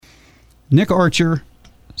Nick Archer,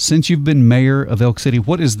 since you've been mayor of Elk City,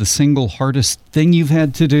 what is the single hardest thing you've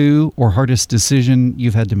had to do or hardest decision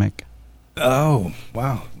you've had to make? Oh,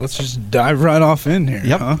 wow. Let's just dive right off in here.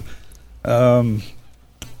 Yep. Huh?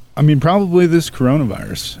 I mean, probably this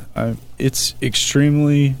coronavirus. It's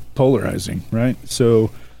extremely polarizing, right?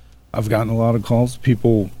 So I've gotten a lot of calls,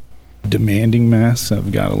 people demanding masks.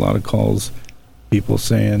 I've got a lot of calls, people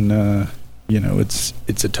saying, it's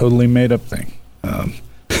a totally made up thing.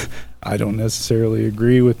 I don't necessarily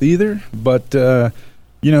agree with either, but,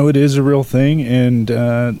 it is a real thing,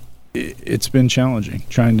 and it's been challenging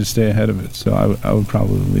trying to stay ahead of it. So I would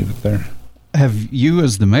probably leave it there. Have you,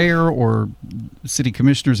 as the mayor or city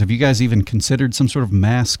commissioners, have you guys even considered some sort of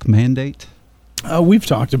mask mandate? We've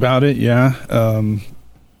talked about it, yeah.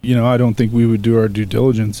 I don't think we would do our due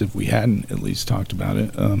diligence if we hadn't at least talked about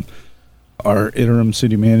it. Our interim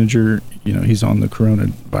city manager, he's on the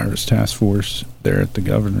coronavirus task force there at the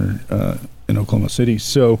governor in Oklahoma City.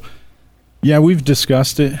 So, yeah, we've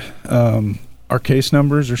discussed it. Our case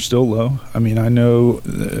numbers are still low. I mean, I know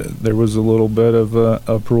there was a little bit of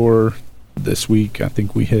uproar this week. I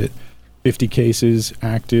think we hit 50 cases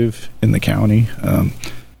active in the county.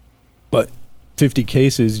 But 50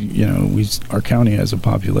 cases, our county has a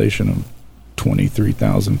population of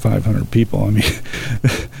 23,500 people. I mean,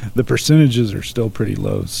 the percentages are still pretty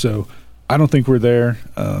low. So I don't think we're there.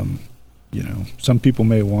 Some people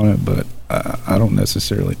may want it, but I don't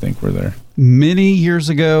necessarily think we're there. Many years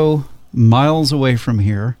ago, miles away from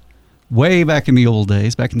here, way back in the old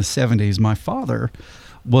days, back in the 70s, my father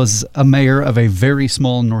was a mayor of a very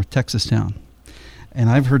small North Texas town. And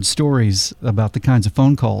I've heard stories about the kinds of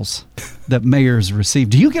phone calls that mayors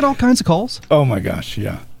receive. Do you get all kinds of calls? Oh my gosh,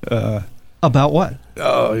 yeah. About what?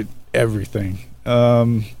 Everything.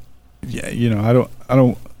 I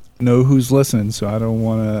don't know who's listening, so I don't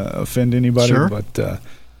want to offend anybody. Sure. But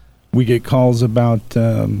we get calls about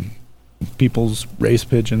people's race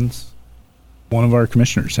pigeons. One of our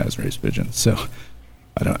commissioners has race pigeons, so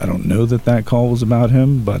I don't know that call was about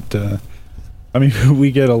him, but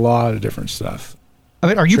we get a lot of different stuff. I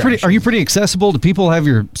mean, are you pretty accessible? Do people have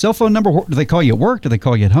your cell phone number? Do they call you at work? Do they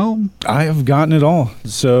call you at home? I have gotten it all,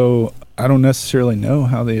 so I don't necessarily know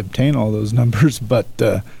how they obtain all those numbers, but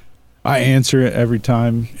I answer it every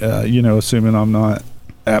time. Assuming I'm not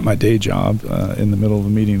at my day job in the middle of a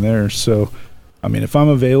meeting there. So, I mean, if I'm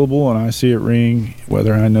available and I see it ring,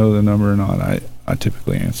 whether I know the number or not, I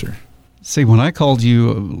typically answer. See, when I called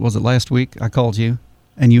you, was it last week? I called you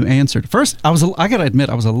and you answered. First, I got to admit,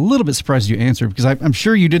 I was a little bit surprised you answered because I'm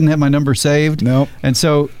sure you didn't have my number saved. No. And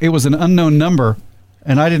so it was an unknown number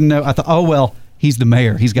and I didn't know. I thought, oh, well, he's the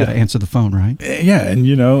mayor. He's got to answer the phone, right? Yeah. And,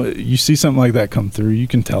 you see something like that come through, you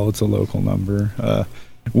can tell it's a local number.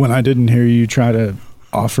 When I didn't hear you try to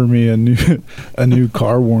offer me a new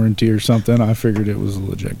car warranty or something, I figured it was a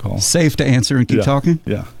legit call. Safe to answer and keep talking?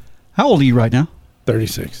 Yeah. How old are you right now?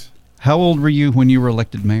 36. How old were you when you were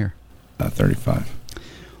elected mayor? 35.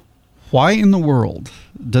 Why in the world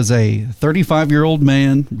does a 35-year-old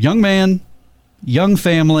man, young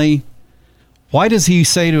family, why does he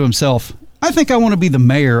say to himself, I think I want to be the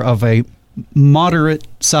mayor of a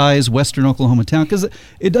moderate-sized western Oklahoma town? Because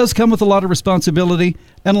it does come with a lot of responsibility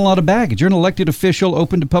and a lot of baggage. You're an elected official,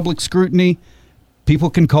 open to public scrutiny. People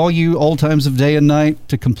can call you all times of day and night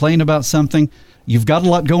to complain about something. You've got a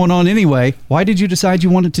lot going on anyway. Why did you decide you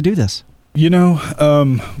wanted to do this?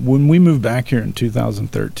 When we moved back here in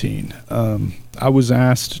 2013, I was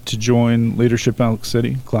asked to join Leadership Elk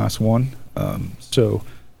City, Class 1. So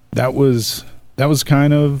that was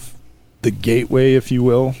kind of the gateway, if you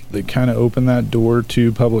will, that kind of opened that door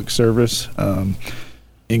to public service.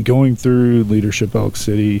 In going through Leadership Elk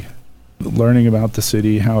City, learning about the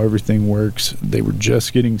city, how everything works, they were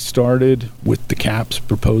just getting started with the CAPS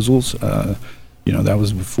proposals. That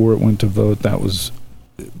was before it went to vote.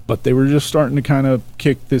 But they were just starting to kind of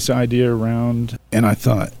kick this idea around. And I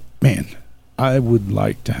thought, man, I would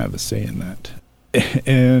like to have a say in that.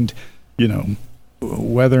 And,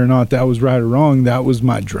 whether or not that was right or wrong, that was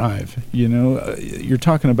my drive. You're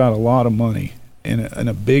talking about a lot of money and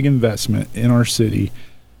a big investment in our city.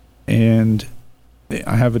 And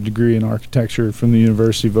I have a degree in architecture from the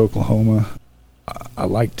University of Oklahoma. I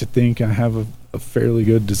like to think I have a fairly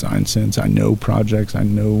good design sense. I know projects. I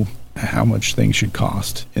know how much things should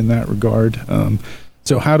cost in that regard.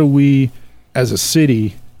 So how do we, as a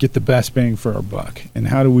city, get the best bang for our buck? And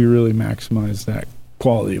how do we really maximize that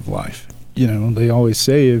quality of life? They always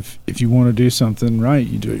say if you want to do something right,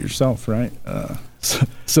 you do it yourself, right?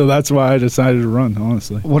 So that's why I decided to run,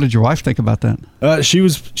 honestly. What did your wife think about that? She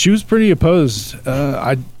was pretty opposed.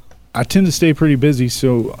 I tend to stay pretty busy,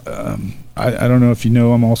 so I don't know if you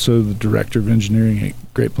know, I'm also the director of engineering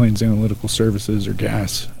at Great Plains Analytical Services, or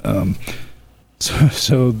GAS.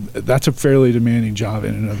 So that's a fairly demanding job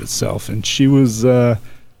in and of itself. And she was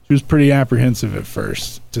pretty apprehensive at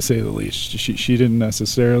first, to say the least. She didn't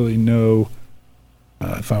necessarily know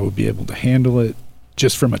if I would be able to handle it,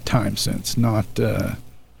 just from a time sense, not the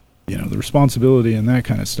responsibility and that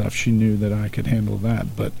kind of stuff. She knew that I could handle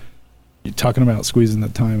that, but you're talking about squeezing the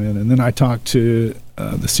time in. And then I talked to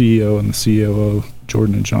the CEO and the COO,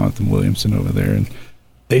 Jordan and Jonathan Williamson over there, and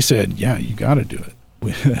they said, yeah, you got to do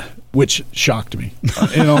it, which shocked me,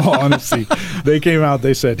 in all honesty. They came out,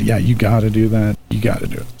 they said, yeah, you got to do that. You got to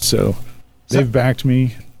do it. So they've backed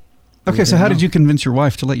me. Okay, so how did you convince your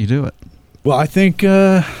wife to let you do it? Well, I think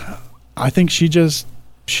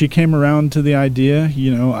she came around to the idea.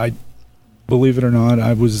 I believe it or not,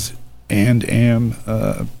 I was and am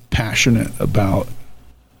passionate about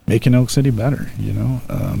making Elk City better.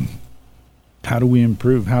 How do we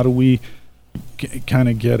improve? How do we kind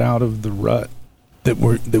of get out of the rut that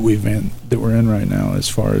we're in right now, as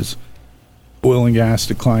far as oil and gas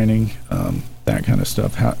declining, that kind of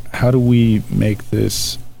stuff? How do we make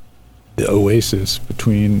this the oasis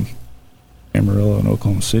between Amarillo and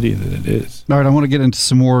Oklahoma City that it is? All right, I want to get into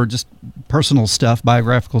some more just personal stuff,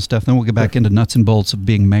 biographical stuff, then we'll get back into nuts and bolts of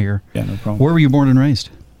being mayor. Yeah, no problem. Where were you born and raised?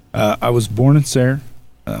 I was born in Sayre,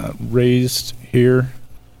 raised here.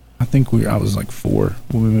 I think I was like 4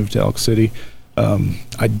 when we moved to Elk City.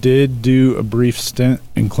 I did do a brief stint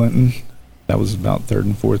in Clinton. That was about 3rd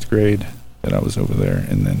and 4th grade that I was over there,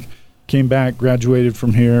 and then came back, graduated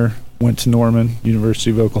from here, went to Norman,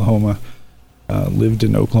 University of Oklahoma, lived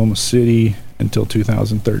in Oklahoma City until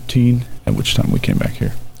 2013, at which time we came back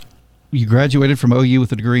here. You graduated from OU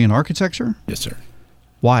with a degree in architecture? Yes, sir.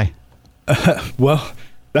 Why? Well,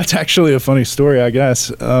 that's actually a funny story, I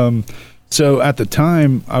guess. So at the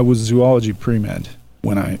time, I was zoology pre-med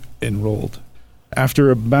when I enrolled.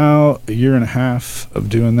 After about a year and a half of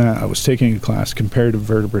doing that, I was taking a class, comparative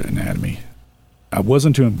vertebrate anatomy. I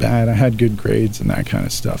wasn't doing bad. I had good grades and that kind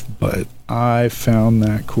of stuff, but I found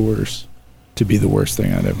that course to be the worst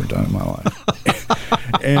thing I'd ever done in my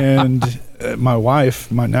life. And my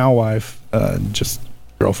wife, my now wife, just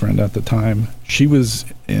girlfriend at the time, she was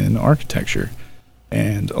in architecture,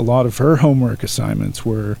 and a lot of her homework assignments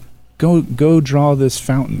were go draw this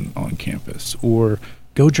fountain on campus, or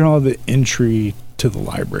go draw the entry to the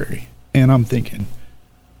library. And I'm thinking,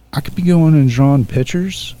 I could be going and drawing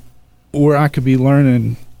pictures, or I could be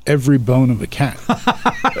learning every bone of a cat.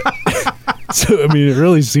 So, I mean, it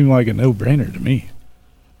really seemed like a no-brainer to me.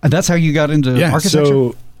 And that's how you got into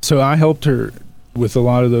architecture? So I helped her with a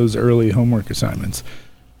lot of those early homework assignments.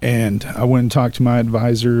 And I went and talked to my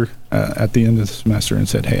advisor at the end of the semester and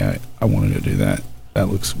said, hey, I wanted to do that. That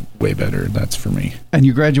looks way better. That's for me. And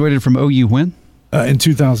you graduated from OU when? In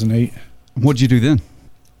 2008. What'd you do then?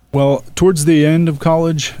 Well, towards the end of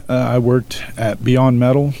college, I worked at Beyond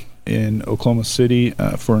Metal in Oklahoma City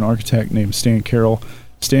for an architect named Stan Carroll.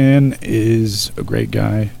 Stan is a great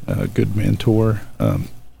guy, a good mentor.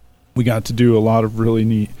 We got to do a lot of really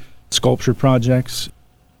neat sculpture projects.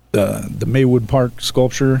 The Maywood Park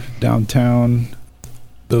sculpture downtown,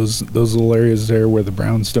 those little areas there where the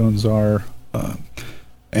brownstones are.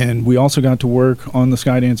 And we also got to work on the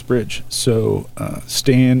Skydance Bridge. So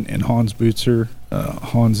Stan and Hans Bootzer,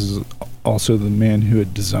 Hans is also the man who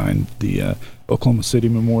had designed the Oklahoma City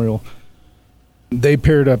Memorial. They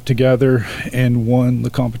paired up together and won the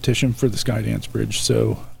competition for the Skydance Bridge.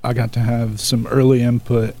 So I got to have some early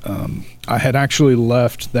input. I had actually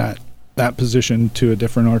left that position to a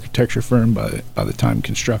different architecture firm by the time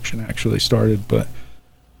construction actually started, but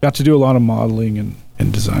got to do a lot of modeling and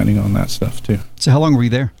designing on that stuff too. So how long were you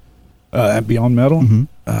there? At Beyond Metal?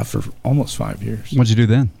 Mm-hmm. For almost 5 years. What'd you do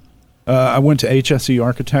then? I went to HSE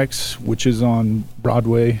Architects, which is on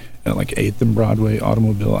Broadway, like 8th and Broadway,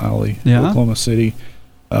 Automobile Alley, Oklahoma City.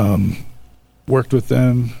 Worked with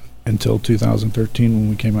them until 2013 when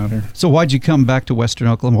we came out here. So why'd you come back to Western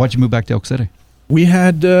Oklahoma? Why'd you move back to Elk City? We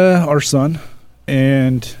had our son,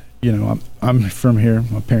 and I'm from here.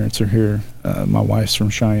 My parents are here. My wife's from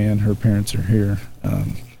Cheyenne. Her parents are here.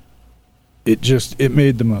 It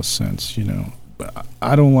made the most sense.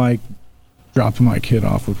 I don't like dropping my kid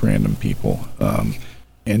off with random people.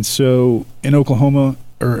 And so in Oklahoma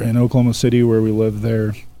City, where we lived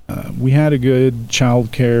there, we had a good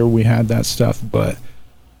child care. We had that stuff, but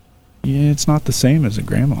it's not the same as a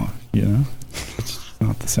grandma. It's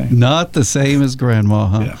not the same. Not the same as grandma,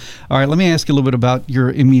 huh? Yeah. All right, let me ask you a little bit about your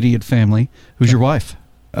immediate family. Who's your wife?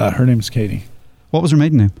 Her name's Katie. What was her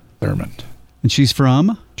maiden name? Thurmond. And she's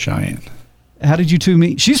from? Cheyenne. How did you two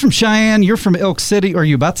meet? She's from Cheyenne. You're from Elk City. Are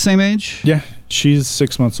you about the same age? Yeah, she's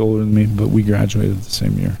 6 months older than me, but we graduated the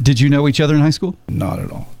same year. Did you know each other in high school? Not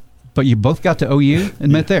at all. But you both got to OU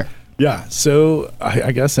and met there. Yeah, so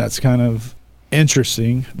I guess that's kind of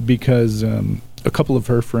interesting because a couple of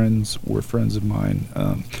her friends were friends of mine.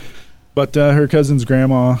 But her cousin's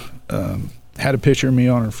grandma had a picture of me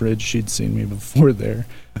on her fridge. She'd seen me before there,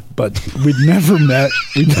 but we'd never met.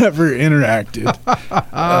 We'd never interacted.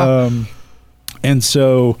 And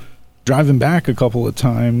so driving back a couple of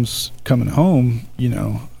times, coming home,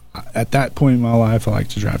 at that point in my life, I like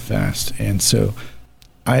to drive fast. And so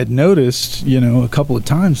I had noticed, a couple of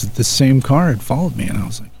times that the same car had followed me. And I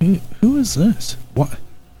was like, who is this? What?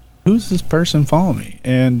 Who's this person following me?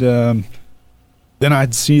 And then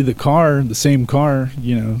I'd see the same car,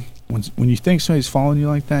 when you think somebody's following you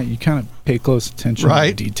like that, you kind of pay close attention to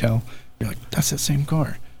the detail. You're like, that's that same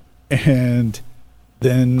car. And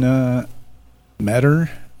then met her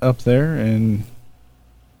up there and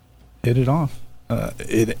hit it off.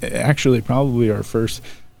 It actually probably our first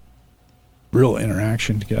real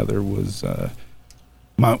interaction together was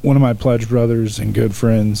one of my pledge brothers and good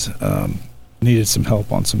friends needed some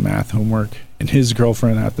help on some math homework, and his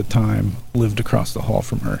girlfriend at the time lived across the hall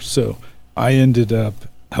from her. So I ended up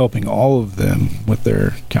helping all of them with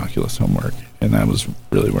their calculus homework, and that was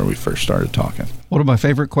really where we first started talking. One of my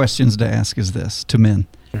favorite questions to ask is this to men.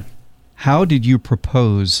 Sure. How did you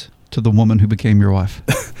propose to the woman who became your wife?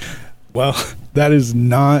 Well, that is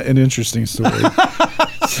not an interesting story.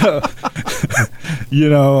 So,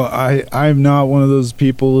 I'm not one of those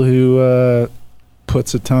people who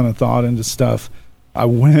puts a ton of thought into stuff. I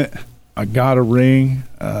got a ring.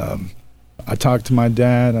 I talked to my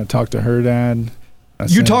dad. I talked to her dad.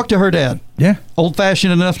 You talked to her dad? Yeah.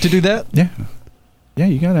 Old-fashioned enough to do that? Yeah. Yeah,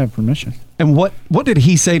 you got to have permission. And what did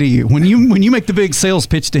he say to you? When you make the big sales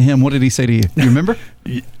pitch to him, what did he say to you? You remember?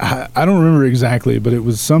 I don't remember exactly, but it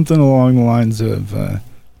was something along the lines of,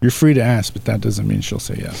 you're free to ask, but that doesn't mean she'll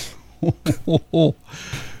say yes.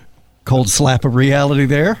 Cold slap of reality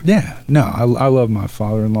there. Yeah. No, I love my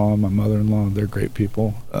father-in-law and my mother-in-law. They're great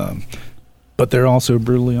people. But they're also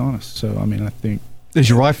brutally honest. So, I think... Is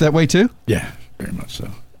your wife that way too? Yeah, very much so.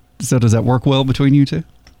 So does that work well between you two?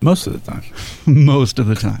 Most of the time. Most of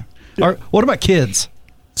the time. Yeah. All right, what about kids?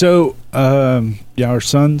 So, our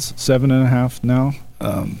son's 7.5 now,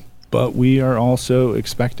 but we are also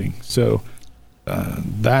expecting. So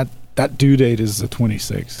that due date is the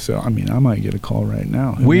 26th. So, I might get a call right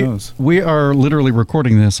now. Who knows? We are literally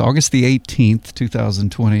recording this August the 18th,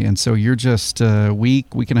 2020, and so you're just a week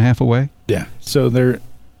and a half away? Yeah. So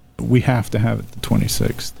we have to have it the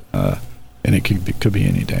 26th, and it could be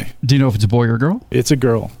any day. Do you know if it's a boy or a girl? It's a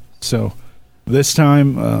girl. So this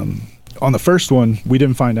time, on the first one, we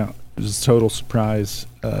didn't find out. It was a total surprise.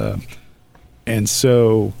 And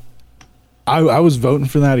so I was voting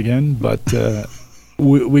for that again, but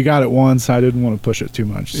we got it once. I didn't want to push it too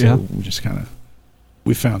much. So we just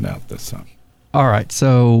we found out this time. All right.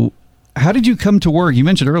 So how did you come to work? You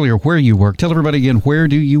mentioned earlier where you work. Tell everybody again, where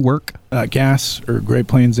do you work? GAS, or Great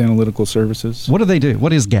Plains Analytical Services. What do they do?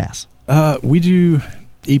 What is GAS? We do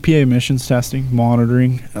EPA emissions testing,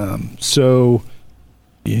 monitoring. So,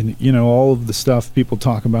 all of the stuff people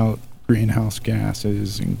talk about, greenhouse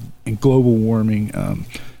gases and global warming,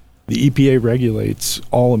 the EPA regulates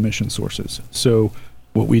all emission sources. So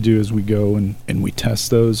what we do is we go and we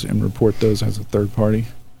test those and report those as a third party,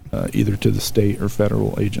 either to the state or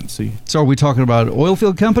federal agency. So are we talking about oil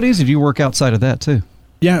field companies, or do you work outside of that too?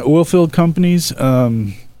 Yeah, oil field companies.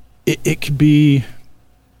 It could be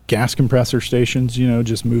gas compressor stations,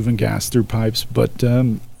 just moving gas through pipes. But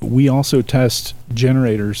we also test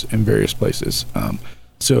generators in various places.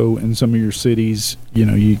 So in some of your cities,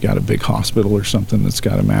 you got a big hospital or something that's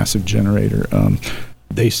got a massive generator.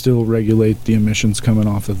 They still regulate the emissions coming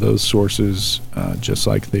off of those sources, just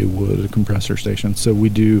like they would a compressor station. So we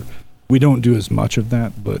don't do as much of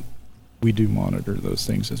that, but we do monitor those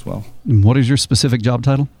things as well. And what is your specific job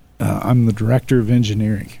title? I'm the director of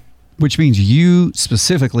engineering. Which means you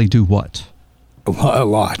specifically do what? A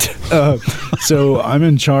lot. So I'm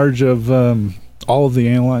in charge of all of the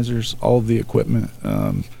analyzers, all of the equipment,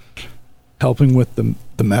 helping with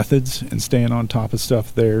the methods and staying on top of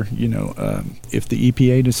stuff there. If the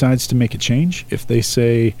EPA decides to make a change, if they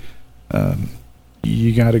say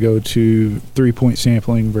you got to go to 3-point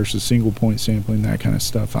sampling versus single-point sampling, that kind of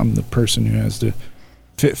stuff, I'm the person who has to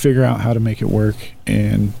figure out how to make it work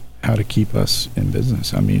and how to keep us in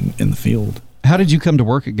business, in the field. How did you come to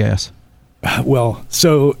work at GAS? Well,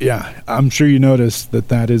 so yeah, I'm sure you noticed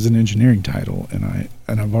that is an engineering title, and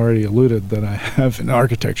I've already alluded that I have an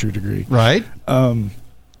architecture degree. Right.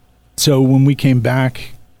 So when we came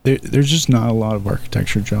back, there's just not a lot of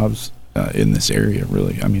architecture jobs in this area,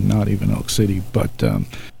 really. I mean, not even Elk City, but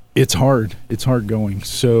it's hard. It's hard going.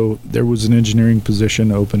 So there was an engineering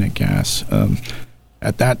position open at Gas.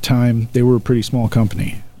 At that time, they were a pretty small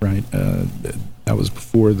company, right? That was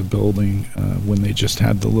before the building, when they just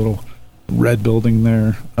had the little red building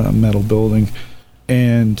there, metal building.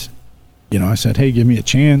 And, I said, hey, give me a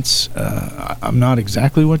chance. I'm not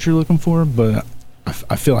exactly what you're looking for, but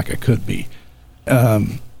I feel like I could be.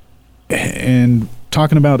 And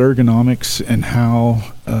talking about ergonomics and how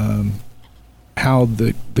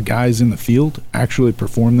the guys in the field actually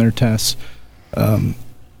perform their tests,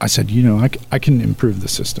 I said, I can improve the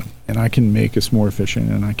system, and I can make us more efficient,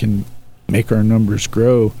 and I can make our numbers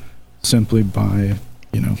grow simply by,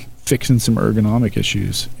 fixing some ergonomic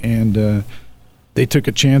issues. And they took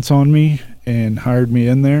a chance on me and hired me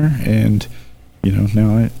in there, and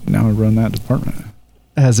now I run that department.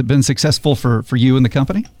 Has it been successful for you and the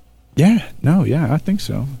company? Yeah, I think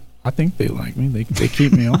so. I think they like me. They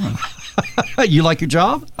keep me on. You like your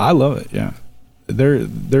job? I love it. Yeah,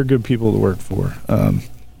 they're good people to work for.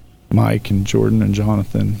 Mike and Jordan and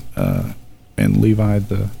Jonathan and Levi,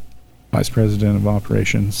 the vice president of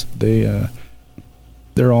operations.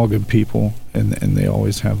 They're all good people, and they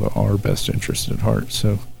always have our best interest at heart.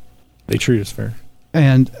 So they treat us fair.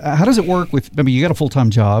 And how does it work you got a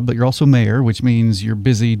full-time job, but you're also mayor, which means you're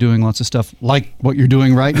busy doing lots of stuff like what you're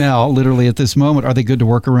doing right now, literally at this moment. Are they good to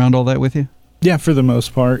work around all that with you? Yeah, for the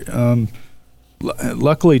most part.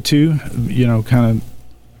 Luckily, too, kind of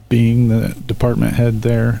being the department head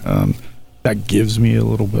there, that gives me a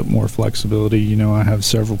little bit more flexibility. I have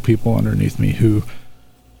several people underneath me who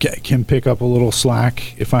can pick up a little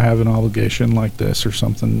slack if I have an obligation like this or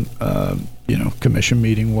something, commission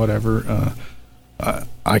meeting, whatever.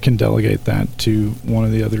 I can delegate that to one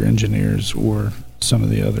of the other engineers or some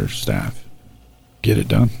of the other staff. Get it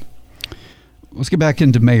done. Let's get back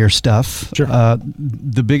into mayor stuff. Sure.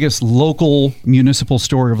 The biggest local municipal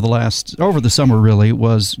story over the summer really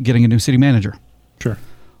was getting a new city manager. Sure.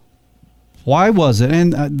 Why was it?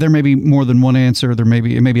 And there may be more than one answer. It may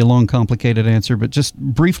be a long, complicated answer, but just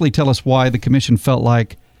briefly tell us why the commission felt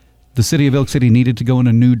like the city of Elk City needed to go in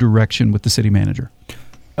a new direction with the city manager.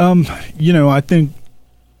 I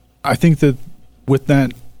think that with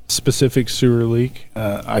that specific sewer leak,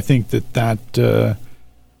 I think that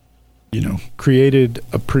created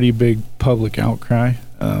a pretty big public outcry.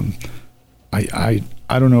 I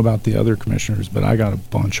don't know about the other commissioners, but I got a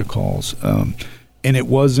bunch of calls, and it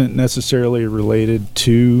wasn't necessarily related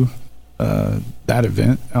to that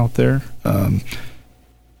event out there.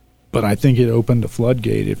 But I think it opened a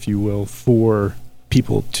floodgate, if you will, for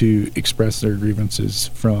people to express their grievances,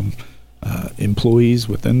 from employees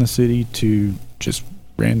within the city to just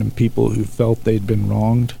random people who felt they'd been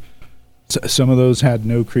wronged. Some of those had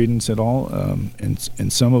no credence at all,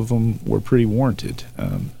 and some of them were pretty warranted.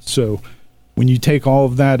 So when you take all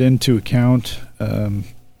of that into account,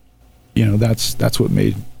 that's what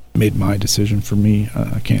made my decision for me.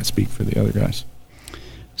 I can't speak for the other guys.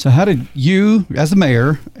 So how did you, as the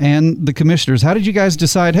mayor and the commissioners, how did you guys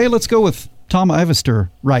decide, hey, let's go with Tom Ivester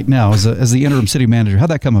right now as the interim city manager? How'd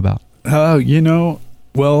that come about?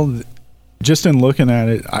 Well, just in looking at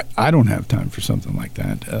it, I don't have time for something like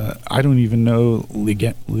that. I don't even know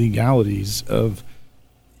legalities of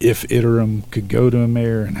if interim could go to a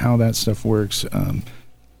mayor and how that stuff works.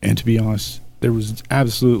 And to be honest, there was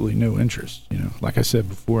absolutely no interest. Like I said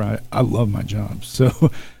before, I love my job.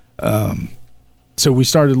 So, so we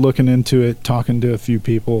started looking into it, talking to a few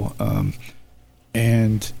people,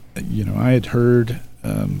 and I had heard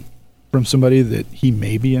from somebody that he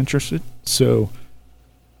may be interested. So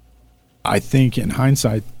I think in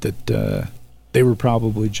hindsight that they were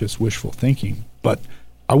probably just wishful thinking. But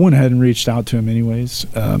I went ahead and reached out to him anyways,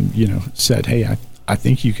 said, hey, I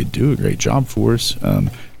think you could do a great job for us.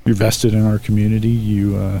 You're vested in our community.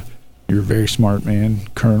 You're a very smart man,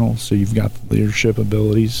 Colonel, so you've got the leadership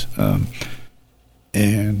abilities.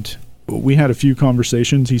 And we had a few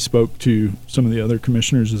conversations. He spoke to some of the other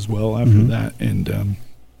commissioners as well after that, and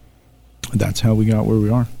that's how we got where we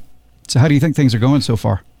are. So how do you think things are going so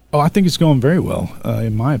far? Oh, I think it's going very well,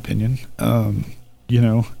 in my opinion.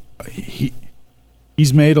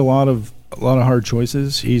 He's made a lot of hard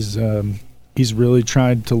choices. He's really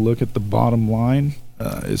tried to look at the bottom line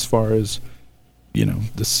as far as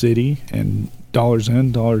the city and dollars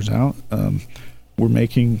in, dollars out. We're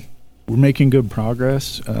making good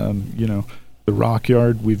progress. The Rock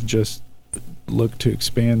Yard, we've just looked to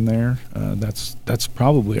expand there. That's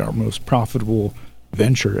probably our most profitable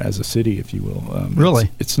venture as a city, if you will. Really?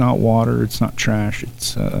 It's not water, it's not trash,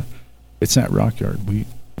 it's that Rock Yard.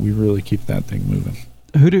 we really keep that thing moving.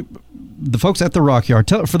 Who do the folks at the Rock Yard?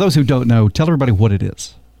 For those who don't know, tell everybody what it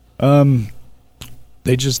is.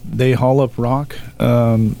 They haul up rock.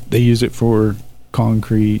 They use it for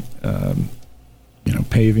concrete,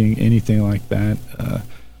 paving, anything like that.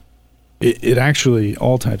 It actually,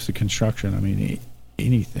 all types of construction. I mean,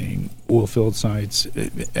 anything, oil field sites,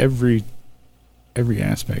 every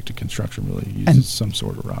aspect of construction really uses some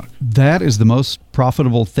sort of rock. That is the most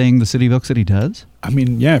profitable thing the city of Elk City does? I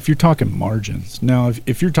mean, yeah, if you're talking margins. Now,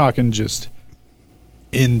 if you're talking just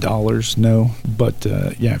in dollars, no. But,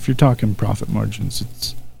 if you're talking profit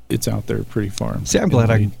margins, it's out there pretty far. See, I'm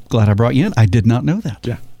glad I brought you in. I did not know that.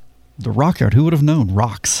 Yeah. The Rock Yard, who would have known?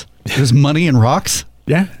 Rocks. There's money in rocks?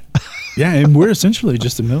 Yeah. Yeah, and we're essentially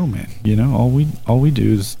just a middleman. All we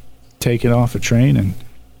do is take it off a train and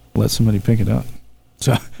let somebody pick it up.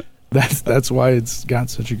 So that's why it's got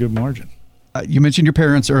such a good margin. You mentioned your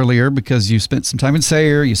parents earlier because you spent some time in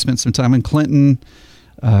Sayre, you spent some time in Clinton,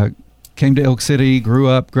 came to Elk City, grew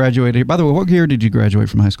up, graduated. By the way, what year did you graduate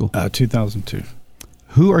from high school? 2002.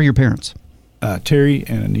 Who are your parents? Terry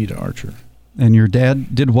and Anita Archer. And your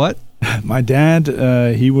dad did what? My dad,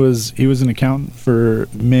 he was an accountant for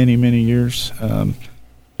many, many years.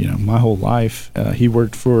 My whole life. He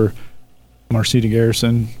worked for Marcita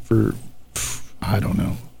Garrison for, I don't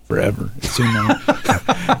know, forever. It seemed like.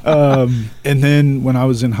 And then when I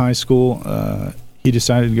was in high school, he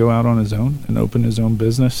decided to go out on his own and open his own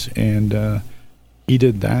business. And he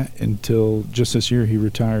did that until just this year. He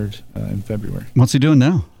retired in February. What's he doing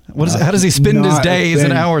now? How does he spend his days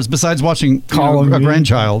and hours besides watching a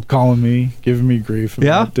grandchild? Calling me, giving me grief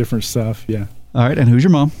about different stuff. Yeah. All right. And who's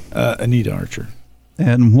your mom? Anita Archer.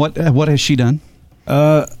 And what has she done?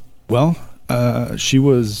 She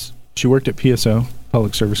worked at PSO,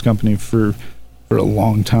 Public Service Company, for a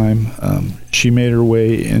long time. She made her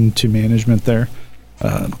way into management there.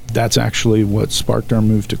 That's actually what sparked our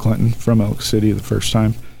move to Clinton from Elk City the first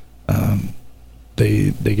time.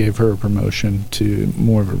 They gave her a promotion to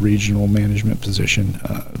more of a regional management position,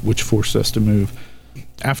 which forced us to move.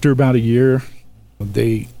 After about a year,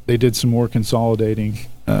 they did some more consolidating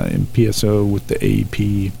in PSO with the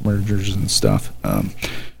AEP mergers and stuff.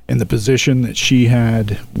 And the position that she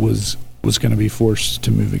had was going to be forced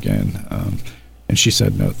to move again. And she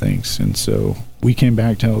said no thanks. And so we came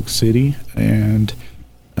back to Elk City, and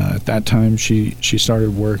at that time she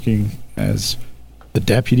started working as the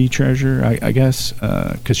deputy treasurer, I guess,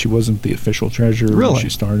 because she wasn't the official treasurer when she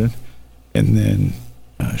started. And then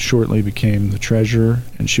shortly became the treasurer,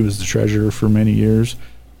 and she was the treasurer for many years.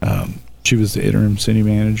 She was the interim city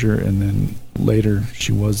manager, and then later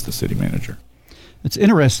she was the city manager. It's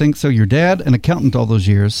interesting. So your dad, an accountant all those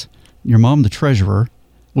years, your mom, the treasurer.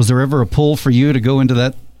 Was there ever a pull for you to go into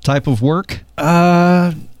that type of work?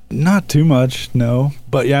 Not too much, no.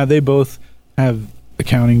 But yeah, they both have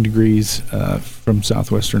accounting degrees from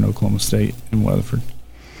Southwestern Oklahoma State in Weatherford.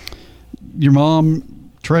 Your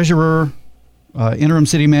mom, treasurer, interim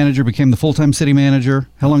city manager, became the full-time city manager.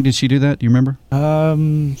 How long did she do that? Do you remember?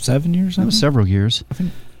 7 years. That was several years. I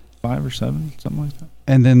think 5 or 7, something like that.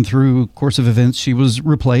 And then through course of events, she was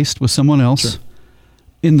replaced with someone else. Sure.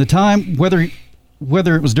 In the time, whether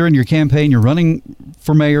it was during your campaign, you're running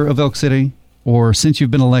for mayor of Elk City, or since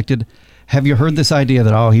you've been elected, have you heard this idea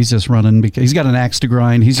that, he's just running because he's got an axe to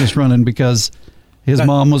grind? He's just running because his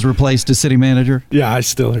mom was replaced as city manager? Yeah, I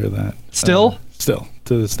still hear that. Still? Still,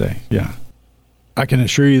 to this day, yeah. I can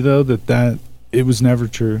assure you, though, that it was never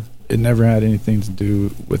true. It never had anything to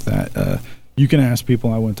do with that. You can ask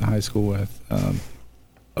people I went to high school with.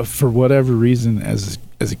 For whatever reason, as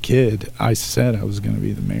a kid, I said I was going to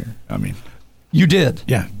be the mayor. I mean... You did?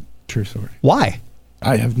 Yeah, true story. Why?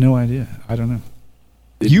 I have no idea. I don't know.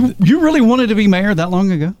 You really wanted to be mayor that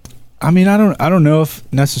long ago? I mean, I don't know if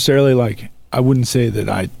necessarily, I wouldn't say that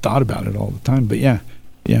I thought about it all the time, but yeah.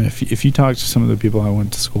 If you talk to some of the people I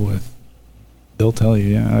went to school with, they'll tell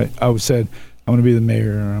you. Yeah, I said I'm going to be the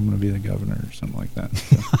mayor, or I'm going to be the governor, or something like that.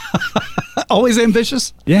 So. Always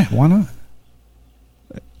ambitious? Yeah, why not?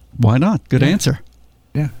 Why not? Good answer.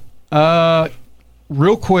 Yeah.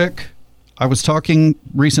 Real quick. I was talking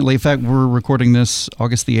recently, in fact, we're recording this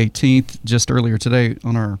August the 18th, just earlier today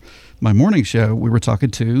on my morning show. We were talking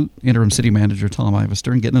to interim city manager Tom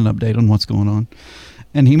Ivester and getting an update on what's going on.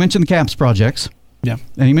 And he mentioned the CAPS projects. Yeah.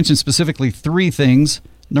 And he mentioned specifically 3 things.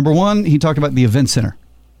 Number 1, he talked about the event center.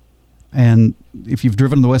 And if you've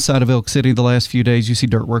driven the west side of Elk City the last few days, you see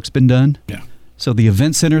dirt work's been done. Yeah. So the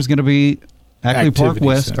event center is going to be Ackley Park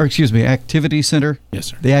West, Activity Center. Yes,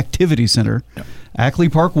 sir. The Activity Center. Yep. Ackley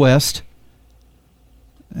Park West.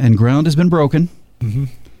 And ground has been broken. Mm-hmm.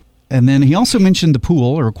 And then he also mentioned the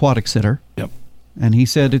pool or aquatic center. Yep. and he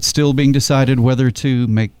said it's still being decided whether to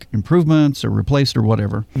make improvements or replace or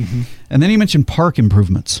whatever. Mm-hmm. And then he mentioned park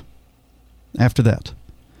improvements after that.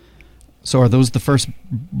 So are those the first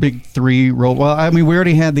big three roll? Well, I mean, we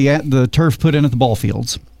already had the turf put in at the ball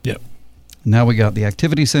fields. Yep. Now we got the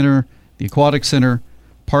activity center, the aquatic center,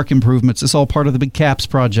 park improvements. It's all part of the big CAPS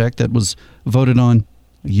project that was voted on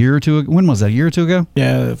a year or two ago. When was that? A year or two ago?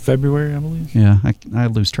 Yeah, February, I believe. Yeah, I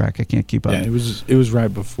lose track. I can't keep up. Yeah, it was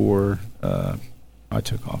right before I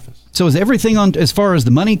took office. So is everything on, as far as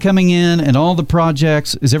the money coming in and all the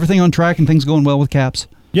projects, is everything on track and things going well with CAPS?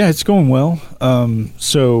 Yeah, it's going well.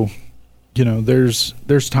 So, you know, there's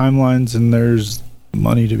timelines and there's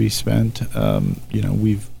money to be spent. You know,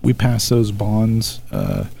 we passed those bonds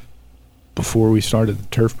before we started the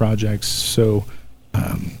turf projects. So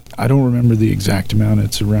I don't remember the exact amount.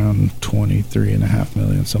 It's around $23.5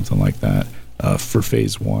 million, something like that, for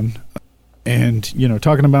phase one. And, you know,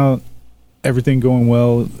 talking about everything going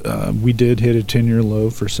well, we did hit a 10-year low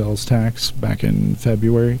for sales tax back in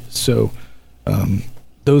February. So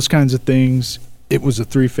those kinds of things, it was a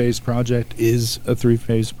three-phase project, is a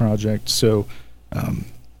three-phase project. So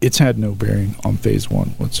it's had no bearing on phase one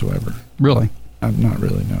whatsoever. Really? Not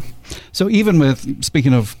really, no. So even with,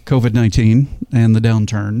 speaking of COVID-19 and the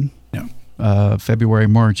downturn, February,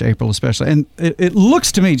 March, April especially, and it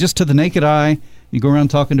looks to me, just to the naked eye, you go around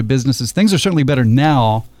talking to businesses, things are certainly better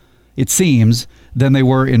now, it seems, than they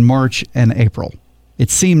were in March and April. It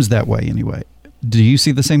seems that way anyway. Do you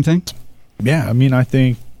see the same thing? Yeah, I mean, I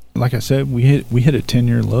think, like I said, we hit a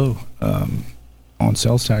 10-year low on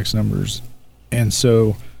sales tax numbers, and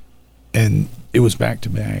it was back to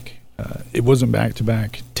back. It wasn't back to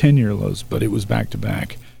back 10-year lows, but it was back to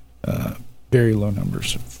back very low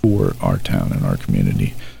numbers for our town and our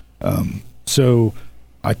community. So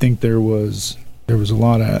I think there was a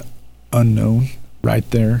lot of unknown right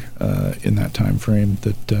there in that time frame.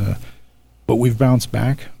 But we've bounced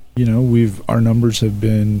back. You know, our numbers have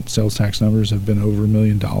been, sales tax numbers have been over $1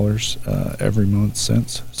 million every month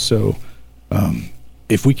since. So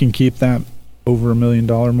if we can keep that over $1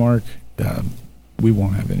 million mark, we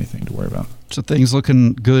won't have anything to worry about. So things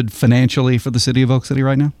looking good financially for the city of Elk City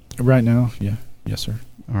right now? Right now, yeah. Yes, sir.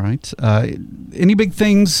 All right. Any big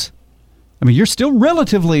things? I mean, you're still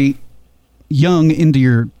relatively young into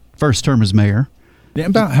your first term as mayor. Yeah,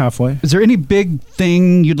 about halfway. Is there any big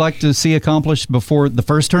thing you'd like to see accomplished before the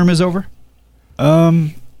first term is over?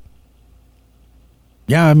 Yeah,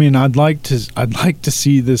 I mean, I'd like to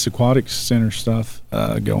see this aquatic center stuff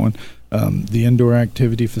going. The indoor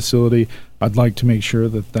activity facility, I'd like to make sure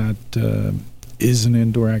that is an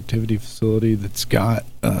indoor activity facility that's got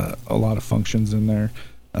a lot of functions in there.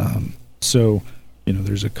 So, you know,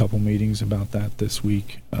 there's a couple meetings about that this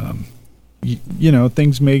week. You know,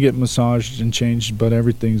 things may get massaged and changed, but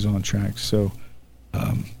everything's on track. So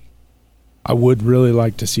I would really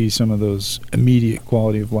like to see some of those immediate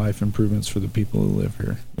quality of life improvements for the people who live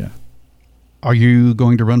here. Yeah. Are you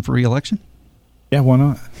going to run for re-election? Yeah, why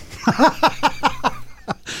not?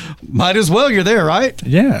 Might as well. You're there, right?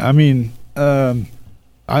 Yeah, I mean,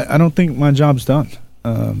 I don't think my job's done.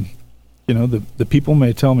 You know, the people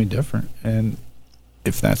may tell me different, and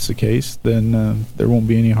if that's the case, then there won't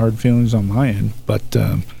be any hard feelings on my end. But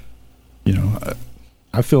you know,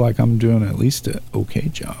 I feel like I'm doing at least an okay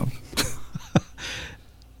job.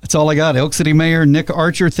 That's all I got. Elk City Mayor Nick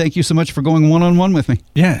Archer, thank you so much for going one-on-one with me.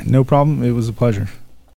 Yeah, no problem. It was a pleasure.